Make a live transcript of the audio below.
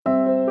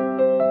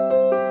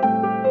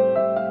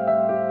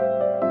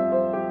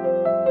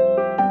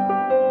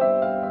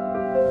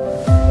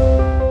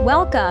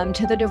Welcome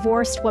to the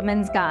Divorced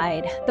Woman's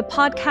Guide, the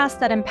podcast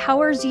that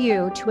empowers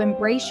you to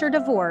embrace your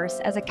divorce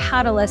as a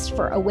catalyst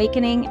for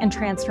awakening and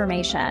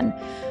transformation.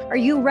 Are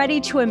you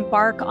ready to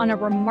embark on a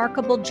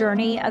remarkable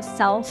journey of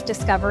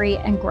self-discovery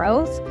and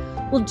growth?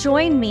 Well,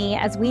 join me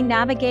as we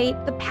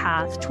navigate the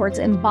path towards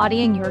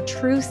embodying your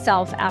true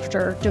self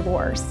after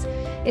divorce.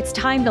 It's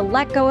time to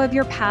let go of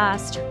your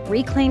past,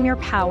 reclaim your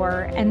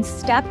power, and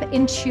step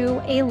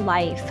into a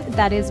life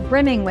that is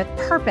brimming with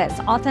purpose,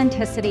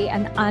 authenticity,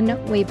 and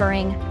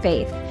unwavering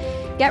faith.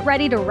 Get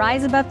ready to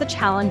rise above the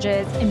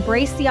challenges,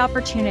 embrace the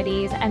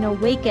opportunities, and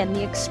awaken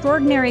the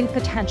extraordinary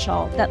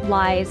potential that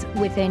lies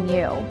within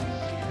you.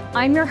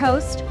 I'm your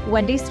host,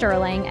 Wendy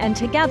Sterling, and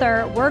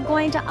together we're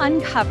going to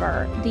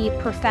uncover the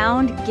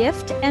profound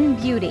gift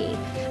and beauty,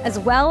 as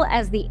well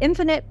as the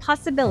infinite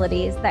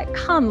possibilities that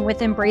come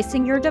with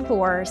embracing your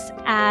divorce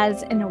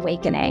as an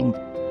awakening.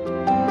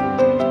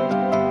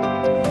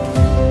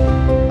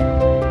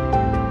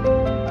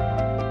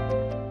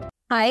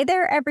 Hi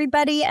there,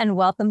 everybody, and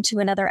welcome to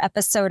another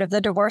episode of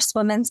the Divorced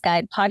Woman's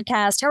Guide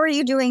podcast. How are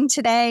you doing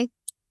today?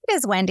 It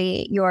is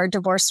Wendy, your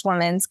Divorced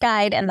Woman's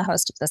Guide and the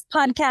host of this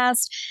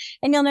podcast.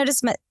 And you'll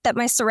notice that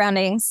my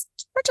surroundings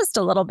are just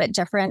a little bit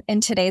different in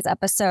today's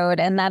episode.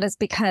 And that is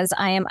because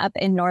I am up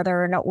in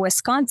northern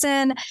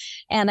Wisconsin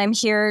and I'm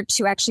here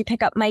to actually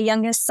pick up my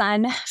youngest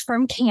son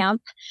from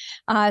camp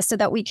so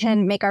that we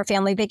can make our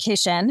family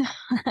vacation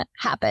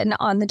happen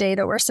on the day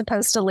that we're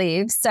supposed to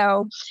leave.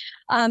 So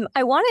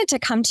I wanted to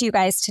come to you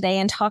guys today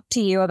and talk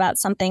to you about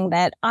something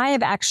that I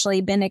have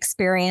actually been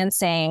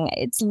experiencing.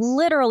 It's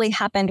literally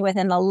happened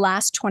within the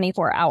last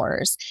 24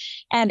 hours.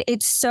 And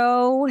it's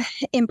so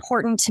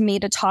important to me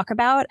to talk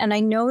about. And I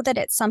know that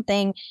it's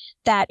something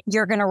that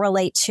you're going to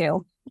relate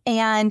to.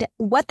 And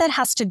what that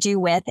has to do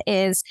with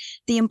is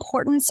the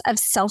importance of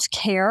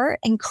self-care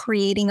and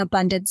creating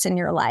abundance in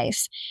your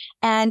life.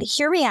 And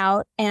hear me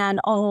out, and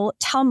I'll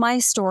tell my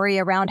story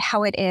around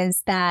how it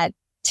is that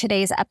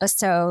today's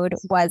episode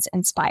was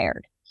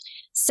inspired.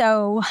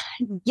 So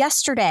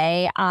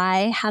yesterday,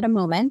 I had a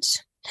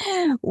moment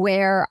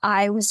where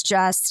I was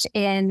just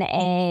in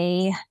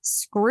a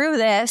screw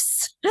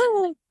this,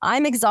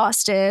 I'm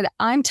exhausted,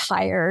 I'm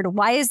tired,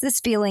 why is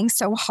this feeling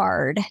so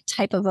hard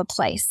type of a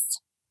place.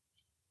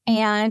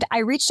 And I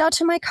reached out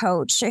to my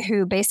coach,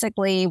 who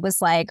basically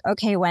was like,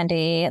 okay,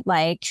 Wendy,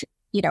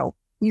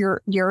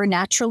 you're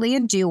naturally a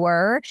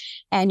doer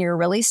and you're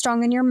really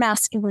strong in your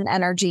masculine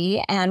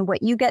energy. And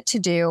what you get to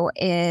do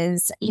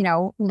is,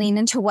 lean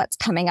into what's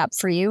coming up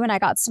for you. And I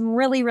got some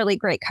really, really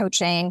great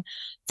coaching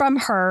from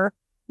her.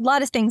 A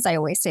lot of things I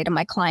always say to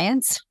my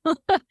clients, but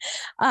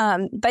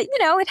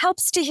it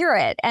helps to hear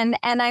it. And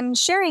I'm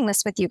sharing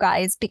this with you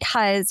guys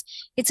because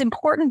it's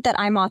important that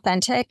I'm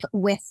authentic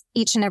with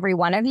each and every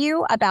one of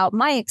you about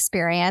my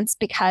experience,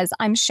 because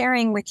I'm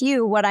sharing with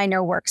you what I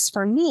know works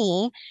for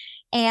me.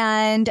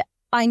 And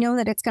I know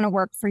that it's going to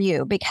work for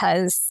you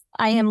because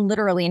I am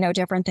literally no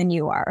different than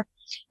you are.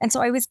 And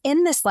so I was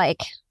in this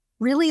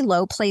really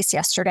low place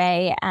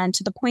yesterday, and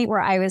to the point where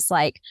I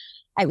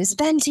was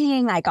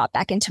venting, I got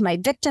back into my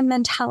victim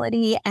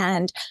mentality,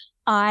 and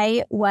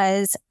I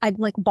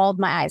bawled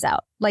my eyes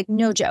out,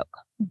 no joke,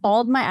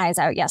 bawled my eyes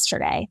out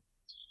yesterday.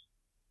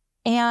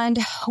 And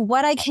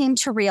what I came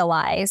to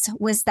realize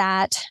was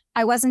that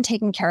I wasn't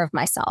taking care of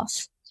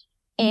myself.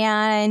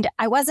 And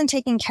I wasn't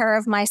taking care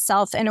of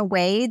myself in a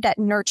way that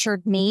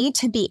nurtured me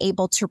to be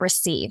able to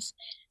receive.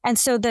 And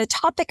so the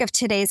topic of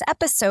today's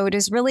episode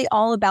is really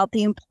all about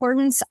the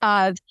importance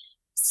of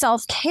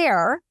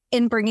self-care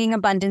in bringing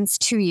abundance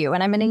to you.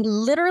 And I'm going to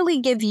literally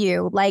give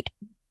you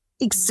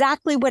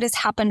exactly what has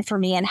happened for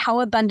me and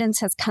how abundance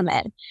has come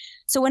in.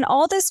 So when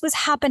all this was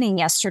happening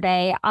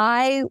yesterday,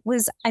 I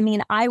was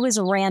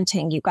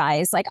ranting, you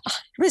guys. It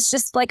was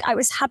just I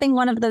was having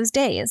one of those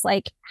days.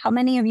 How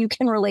many of you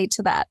can relate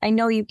to that? I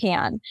know you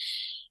can.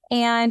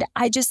 And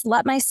I just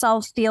let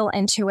myself feel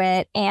into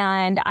it.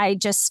 And I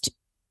just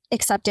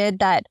accepted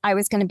that I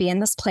was going to be in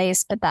this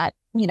place, but that,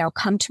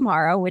 come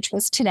tomorrow, which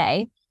was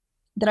today,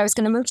 that I was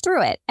going to move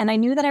through it. And I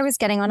knew that I was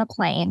getting on a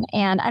plane.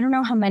 And I don't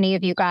know how many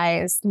of you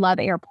guys love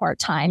airport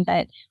time,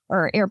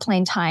 or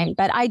airplane time,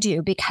 but I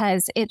do,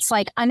 because it's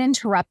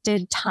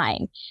uninterrupted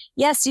time.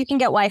 Yes, you can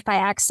get Wi-Fi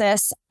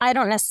access. I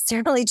don't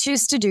necessarily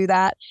choose to do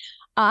that.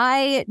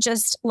 I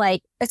just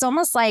it's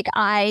almost like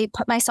I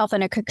put myself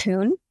in a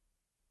cocoon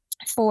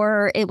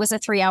it was a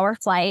 3-hour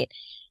flight.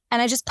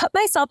 And I just put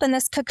myself in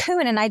this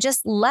cocoon and I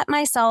just let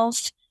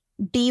myself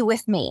be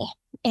with me.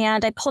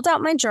 And I pulled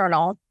out my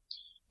journal,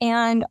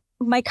 and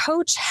my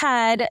coach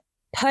had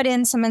put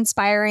in some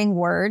inspiring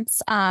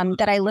words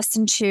that I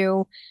listened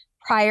to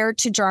prior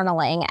to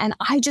journaling. And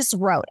I just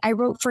wrote. I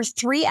wrote for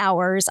 3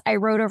 hours. I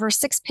wrote over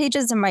 6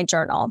 pages in my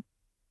journal,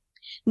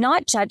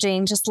 not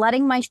judging, just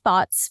letting my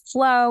thoughts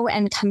flow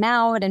and come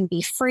out and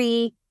be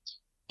free.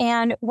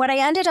 And what I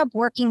ended up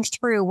working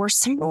through were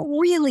some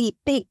really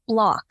big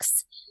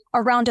blocks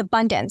around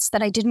abundance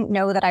that I didn't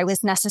know that I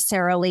was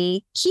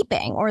necessarily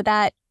keeping, or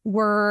that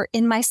were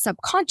in my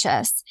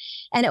subconscious.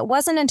 And it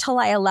wasn't until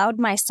I allowed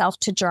myself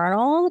to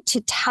journal,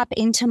 to tap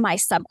into my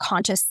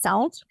subconscious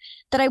self,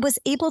 that I was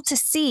able to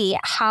see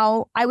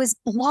how I was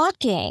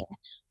blocking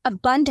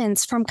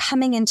abundance from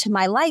coming into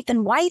my life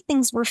and why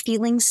things were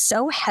feeling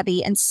so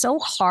heavy and so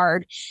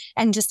hard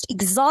and just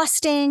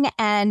exhausting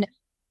and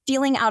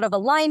feeling out of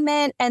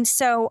alignment. And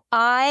so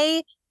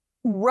I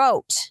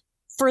wrote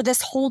for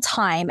this whole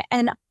time,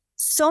 and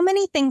so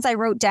many things I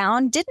wrote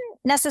down didn't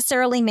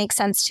necessarily make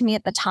sense to me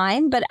at the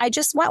time, but I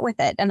just went with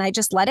it and I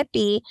just let it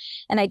be.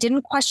 And I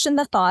didn't question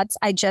the thoughts.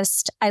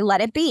 I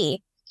let it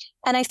be.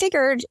 And I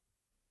figured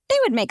they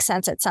would make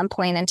sense at some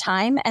point in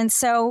time. And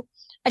so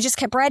I just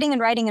kept writing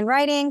and writing and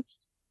writing.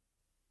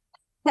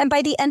 And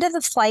by the end of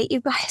the flight, you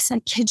guys, I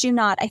kid you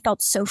not, I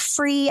felt so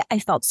free. I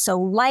felt so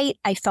light.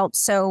 I felt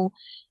so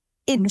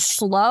in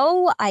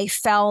flow. I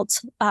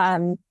felt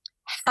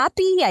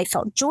happy. I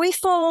felt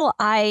joyful.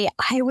 I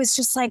was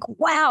just like,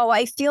 wow,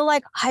 I feel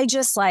like I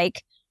just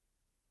like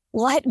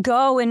let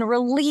go and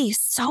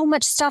release so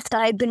much stuff that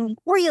I'd been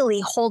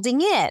really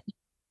holding in.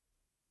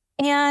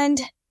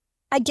 And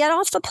I get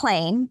off the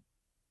plane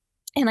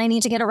and I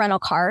need to get a rental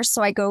car.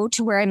 So I go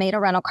to where I made a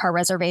rental car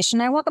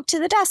reservation. I walk up to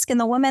the desk and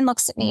the woman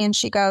looks at me and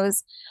she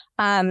goes,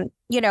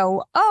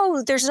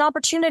 oh, there's an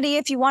opportunity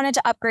if you wanted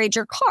to upgrade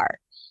your car.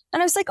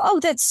 And I was like, oh,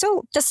 that's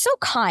so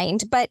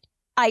kind. But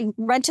I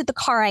rented the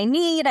car I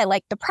need. I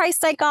like the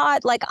price I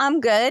got. Like, I'm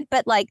good.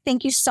 But like,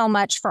 thank you so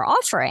much for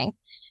offering.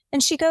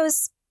 And she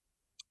goes,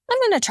 I'm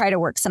going to try to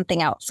work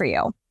something out for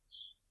you.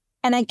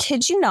 And I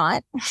kid you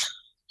not,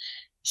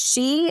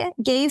 she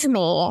gave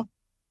me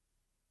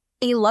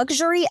a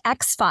luxury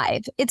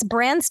X5. It's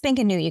brand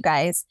spanking new, you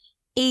guys.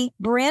 A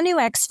brand new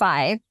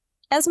X5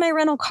 as my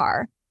rental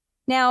car.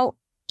 Now,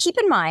 keep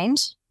in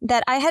mind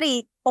that I had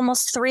a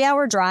almost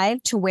 3-hour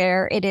drive to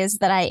where it is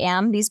that I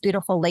am, these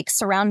beautiful lake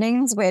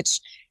surroundings, which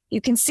you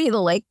can see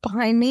the lake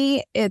behind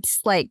me. It's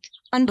like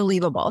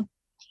unbelievable.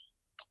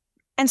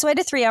 And so I had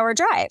a 3-hour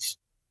drive.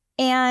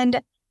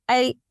 And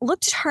I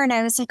looked at her and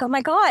I was like, oh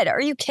my God,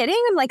 are you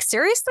kidding? I'm like,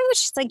 seriously?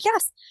 She's like,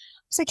 yes.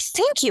 I was like,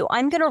 thank you.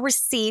 I'm going to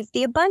receive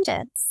the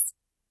abundance.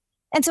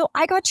 And so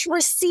I got to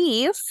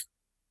receive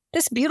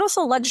this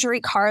beautiful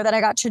luxury car that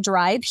I got to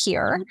drive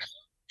here.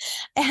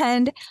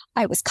 And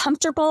I was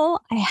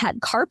comfortable. I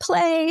had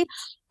CarPlay.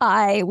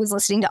 I was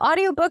listening to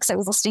audiobooks. I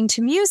was listening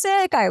to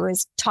music. I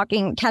was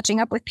catching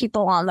up with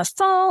people on the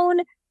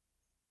phone.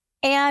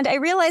 And I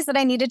realized that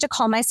I needed to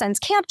call my son's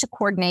camp to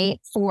coordinate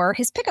for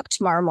his pickup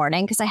tomorrow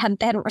morning because they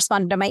hadn't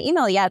responded to my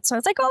email yet. So I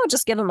was like, oh,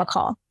 just give them a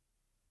call.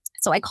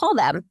 So I call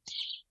them.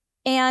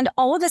 And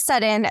all of a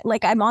sudden,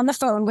 like I'm on the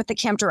phone with the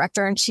camp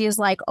director and she is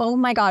like, oh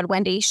my God,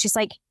 Wendy. She's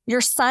like,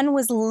 your son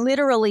was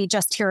literally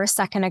just here a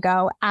second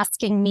ago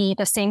asking me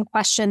the same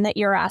question that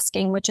you're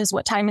asking, which is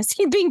what time is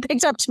he being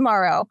picked up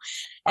tomorrow?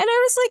 And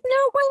I was like,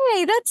 no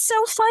way. That's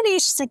so funny.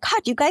 She's like,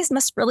 God, you guys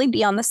must really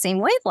be on the same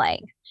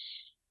wavelength.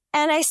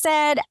 And I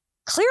said,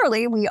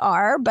 clearly we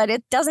are, but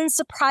it doesn't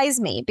surprise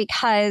me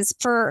because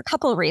for a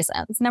couple of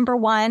reasons. Number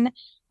one,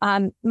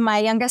 my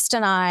youngest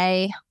and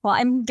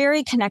I'm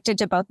very connected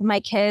to both of my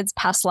kids,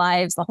 past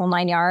lives, the whole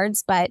 9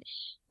 yards. But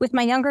with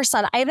my younger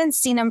son, I haven't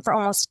seen him for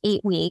almost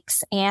 8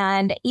 weeks.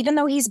 And even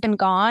though he's been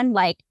gone,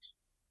 like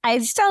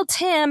I've felt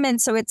him.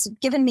 And so it's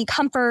given me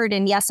comfort.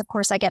 And yes, of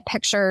course, I get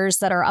pictures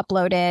that are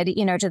uploaded,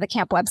 to the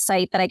camp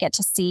website that I get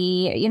to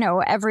see,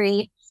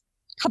 every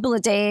couple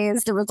of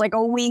days. There was like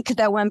a week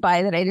that went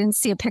by that I didn't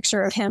see a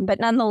picture of him.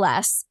 But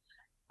nonetheless,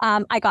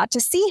 I got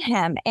to see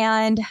him.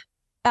 And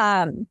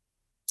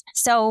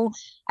so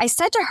I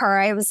said to her,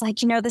 I was like,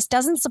 this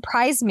doesn't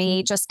surprise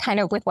me just kind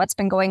of with what's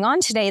been going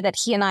on today that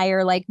he and I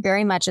are like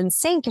very much in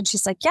sync. And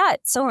she's like, yeah,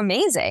 it's so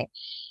amazing.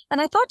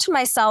 And I thought to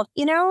myself,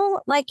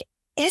 like,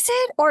 is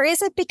it, or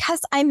is it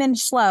because I'm in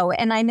flow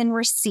and I'm in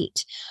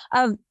receipt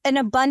of an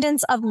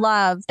abundance of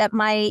love that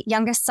my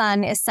youngest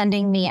son is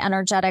sending me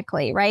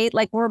energetically, right?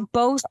 Like we're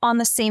both on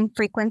the same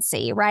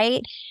frequency,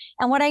 right?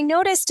 And what I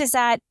noticed is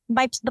that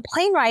the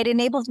plane ride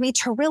enabled me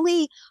to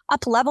really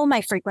up-level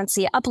my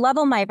frequency,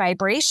 up-level my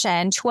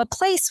vibration to a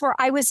place where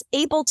I was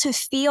able to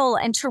feel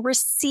and to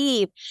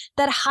receive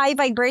that high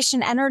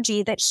vibration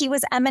energy that he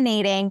was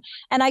emanating.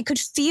 And I could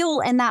feel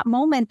in that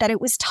moment that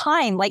it was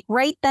time, like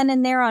right then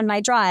and there on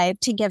my drive,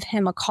 to give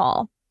him a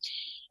call.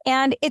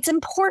 And it's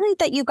important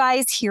that you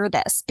guys hear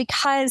this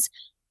because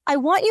I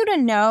want you to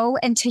know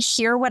and to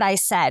hear what I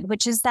said,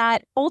 which is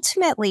that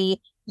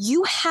ultimately,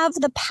 you have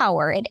the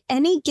power at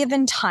any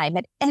given time,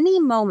 at any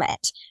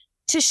moment,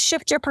 to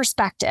shift your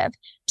perspective,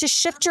 to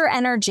shift your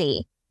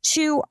energy,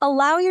 to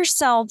allow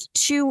yourself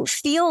to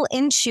feel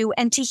into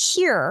and to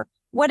hear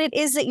what it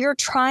is that you're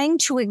trying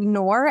to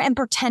ignore and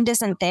pretend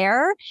isn't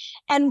there.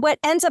 And what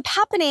ends up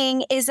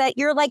happening is that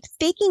you're like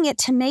faking it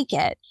to make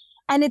it.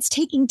 And it's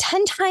taking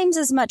 10 times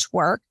as much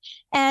work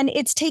and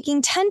it's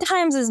taking 10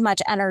 times as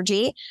much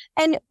energy.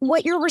 And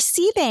what you're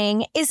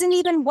receiving isn't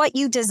even what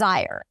you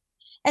desire.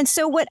 And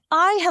so what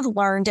I have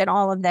learned in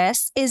all of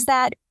this is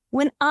that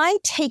when I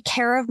take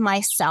care of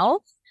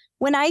myself,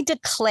 when I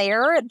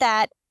declare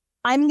that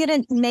I'm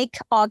going to make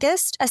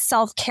August a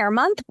self-care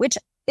month, which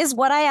is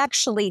what I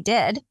actually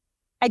did.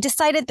 I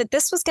decided that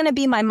this was going to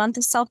be my month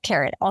of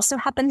self-care. It also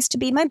happens to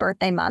be my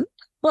birthday month.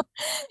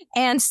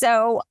 And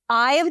so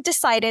I have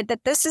decided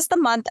that this is the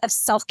month of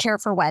self-care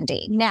for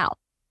Wendy. Now,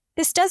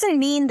 this doesn't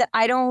mean that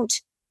I don't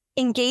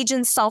engage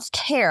in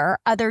self-care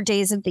other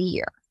days of the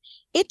year.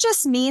 It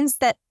just means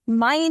that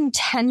my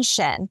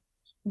intention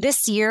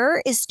this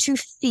year is to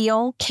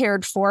feel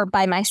cared for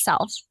by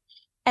myself.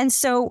 And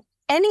so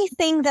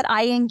anything that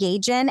I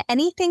engage in,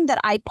 anything that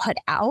I put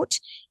out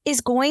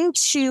is going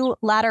to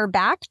ladder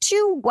back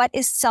to what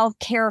is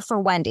self-care for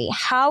Wendy.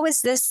 How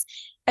is this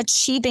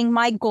achieving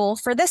my goal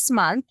for this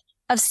month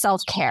of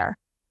self-care?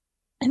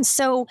 And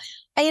so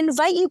I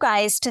invite you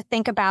guys to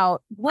think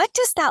about, what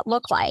does that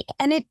look like?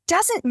 And it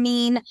doesn't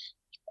mean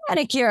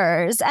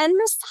manicures and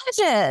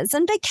massages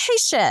and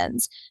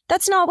vacations.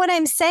 That's not what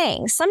I'm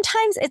saying.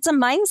 Sometimes it's a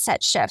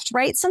mindset shift,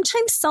 right?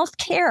 Sometimes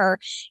self-care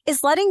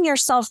is letting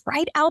yourself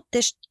write out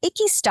this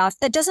icky stuff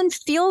that doesn't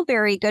feel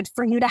very good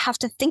for you to have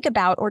to think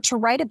about or to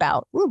write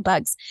about. Ooh,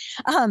 bugs.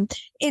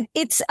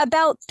 It's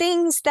about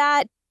things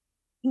that,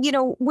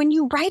 when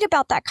you write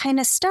about that kind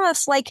of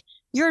stuff, like,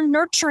 you're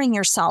nurturing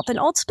yourself. And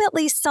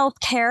ultimately,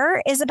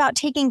 self-care is about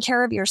taking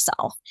care of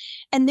yourself.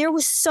 And there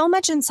was so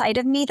much inside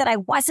of me that I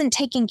wasn't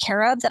taking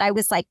care of, that I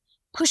was like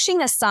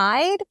pushing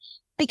aside,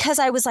 because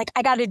I was like,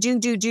 I got to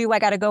do. I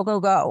got to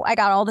go. I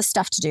got all this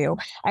stuff to do.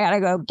 I got to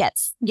go get,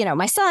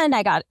 my son.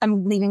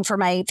 I'm leaving for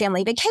my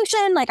family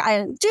vacation. Like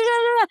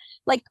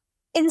like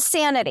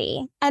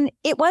insanity. And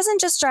it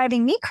wasn't just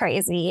driving me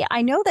crazy.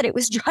 I know that it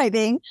was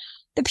driving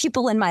the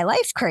people in my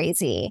life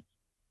crazy.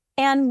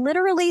 And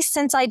literally,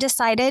 since I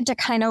decided to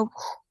kind of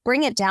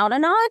bring it down a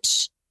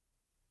notch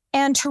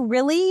and to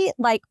really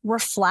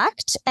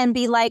reflect and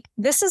be like,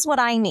 this is what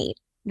I need.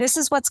 This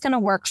is what's going to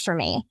work for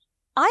me.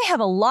 I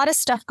have a lot of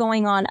stuff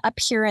going on up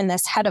here in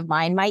this head of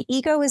mine. My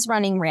ego is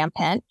running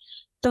rampant.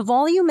 The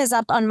volume is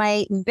up on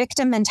my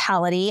victim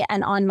mentality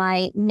and on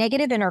my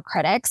negative inner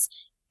critics.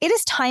 It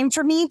is time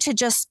for me to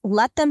just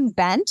let them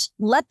vent,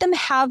 let them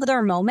have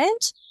their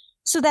moment,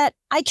 so that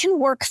I can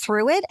work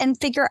through it and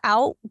figure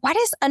out what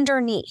is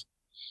underneath.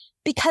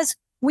 Because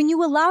when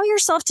you allow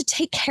yourself to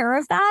take care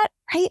of that,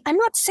 right? I'm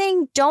not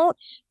saying don't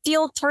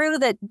feel through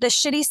the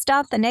shitty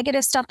stuff, the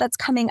negative stuff that's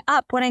coming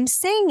up. What I'm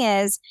saying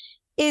is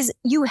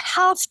you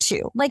have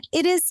to,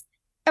 it is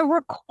a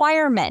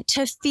requirement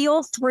to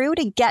feel through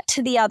to get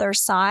to the other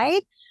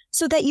side,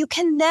 so that you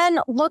can then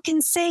look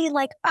and say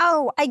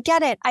oh, I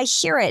get it. I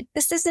hear it.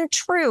 This isn't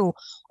true.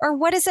 Or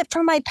what is it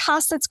from my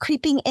past that's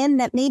creeping in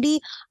that maybe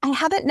I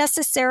haven't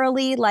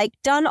necessarily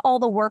done all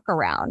the work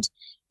around?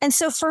 And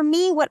so for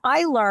me, what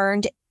I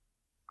learned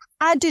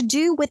had to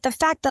do with the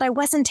fact that I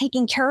wasn't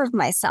taking care of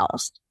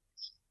myself.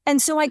 And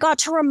so I got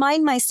to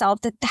remind myself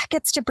that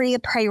gets to be a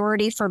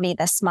priority for me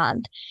this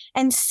month.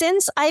 And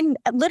since I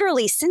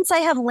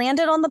have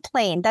landed on the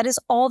plane, that is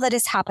all that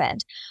has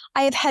happened.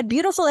 I have had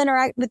beautiful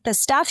interact with the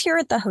staff here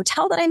at the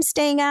hotel that I'm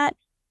staying at.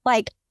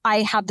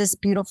 I have this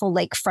beautiful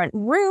lakefront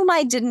room.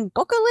 I didn't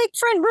book a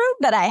lakefront room,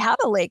 but I have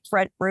a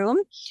lakefront room.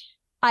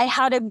 I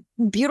had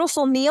a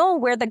beautiful meal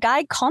where the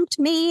guy comped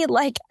me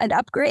an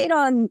upgrade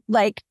on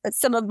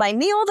some of my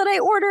meal that I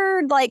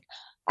ordered.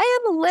 I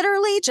am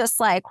literally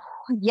just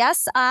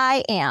yes,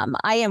 I am.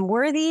 I am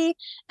worthy,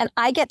 and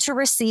I get to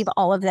receive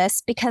all of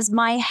this because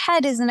my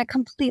head is in a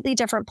completely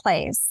different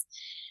place.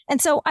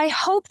 And so I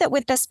hope that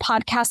with this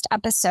podcast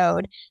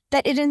episode,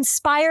 that it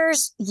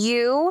inspires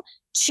you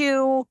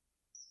to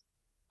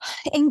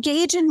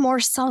engage in more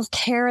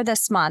self-care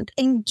this month.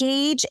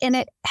 Engage in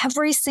it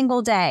every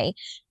single day.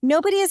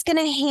 Nobody is going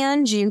to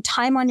hand you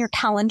time on your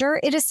calendar.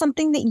 It is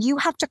something that you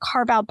have to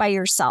carve out by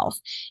yourself.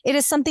 It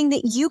is something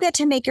that you get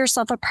to make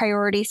yourself a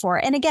priority for.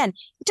 And again,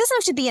 it doesn't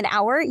have to be an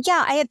hour.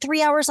 Yeah, I had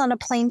 3 hours on a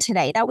plane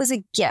today. That was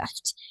a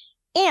gift.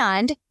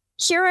 And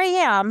here I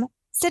am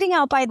sitting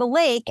out by the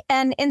lake.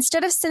 And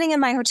instead of sitting in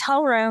my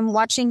hotel room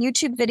watching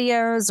YouTube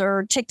videos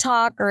or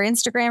TikTok or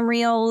Instagram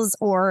reels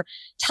or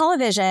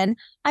television,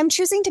 I'm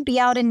choosing to be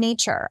out in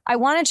nature. I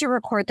wanted to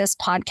record this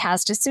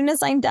podcast. As soon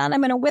as I'm done, I'm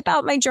going to whip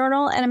out my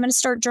journal and I'm going to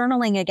start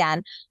journaling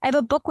again. I have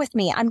a book with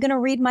me. I'm going to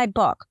read my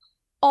book.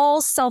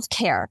 All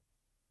self-care.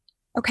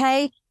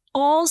 Okay?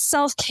 All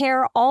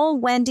self-care, all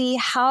Wendy.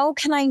 How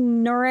can I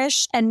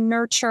nourish and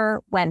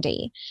nurture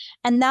Wendy?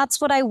 And that's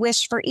what I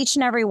wish for each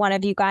and every one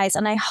of you guys.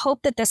 And I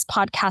hope that this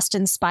podcast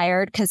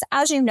inspired, because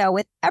as you know,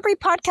 with every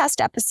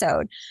podcast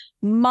episode,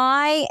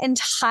 my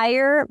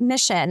entire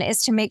mission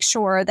is to make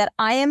sure that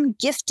I am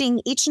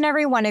gifting each and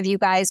every one of you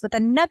guys with a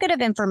nugget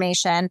of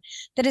information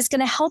that is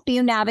going to help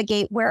you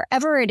navigate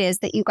wherever it is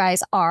that you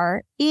guys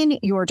are in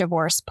your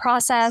divorce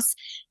process.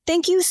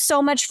 Thank you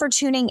so much for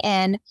tuning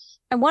in.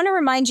 I want to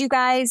remind you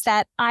guys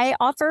that I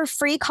offer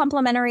free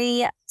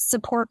complimentary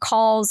support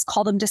calls,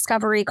 call them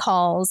discovery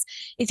calls.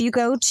 If you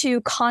go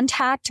to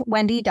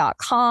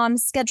contactwendy.com,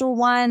 schedule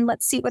one,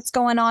 let's see what's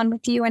going on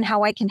with you and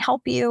how I can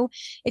help you.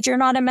 If you're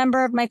not a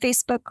member of my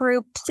Facebook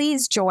group,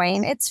 please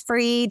join. It's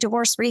free,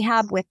 Divorce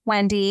Rehab with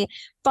Wendy.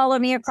 Follow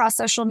me across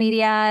social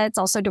media. It's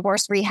also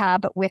Divorce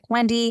Rehab with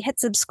Wendy. Hit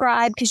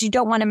subscribe because you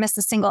don't want to miss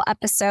a single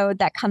episode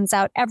that comes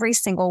out every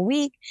single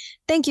week.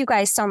 Thank you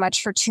guys so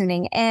much for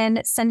tuning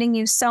in. Sending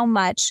you so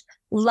much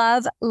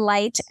love,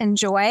 light, and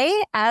joy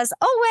as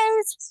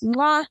always.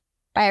 Mwah.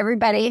 Bye,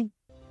 everybody.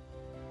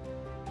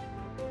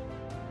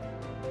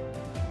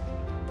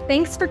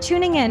 Thanks for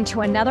tuning in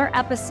to another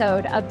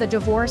episode of the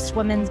Divorced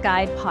Women's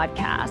Guide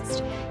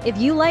podcast. If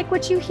you like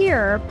what you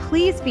hear,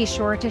 please be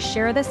sure to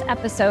share this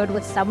episode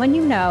with someone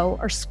you know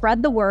or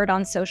spread the word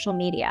on social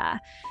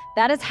media.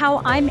 That is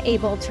how I'm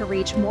able to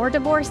reach more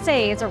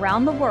divorcees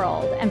around the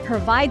world and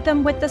provide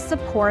them with the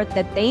support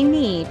that they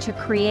need to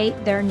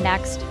create their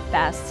next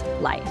best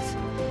life.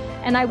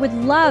 And I would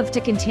love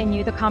to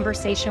continue the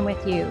conversation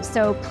with you.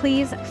 So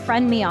please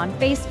friend me on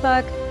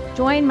Facebook,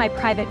 join my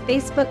private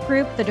Facebook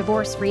group, The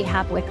Divorce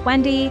Rehab with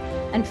Wendy,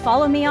 and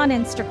follow me on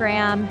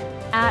Instagram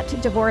at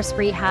Divorce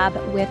Rehab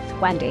with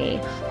Wendy.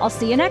 I'll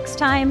see you next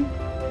time.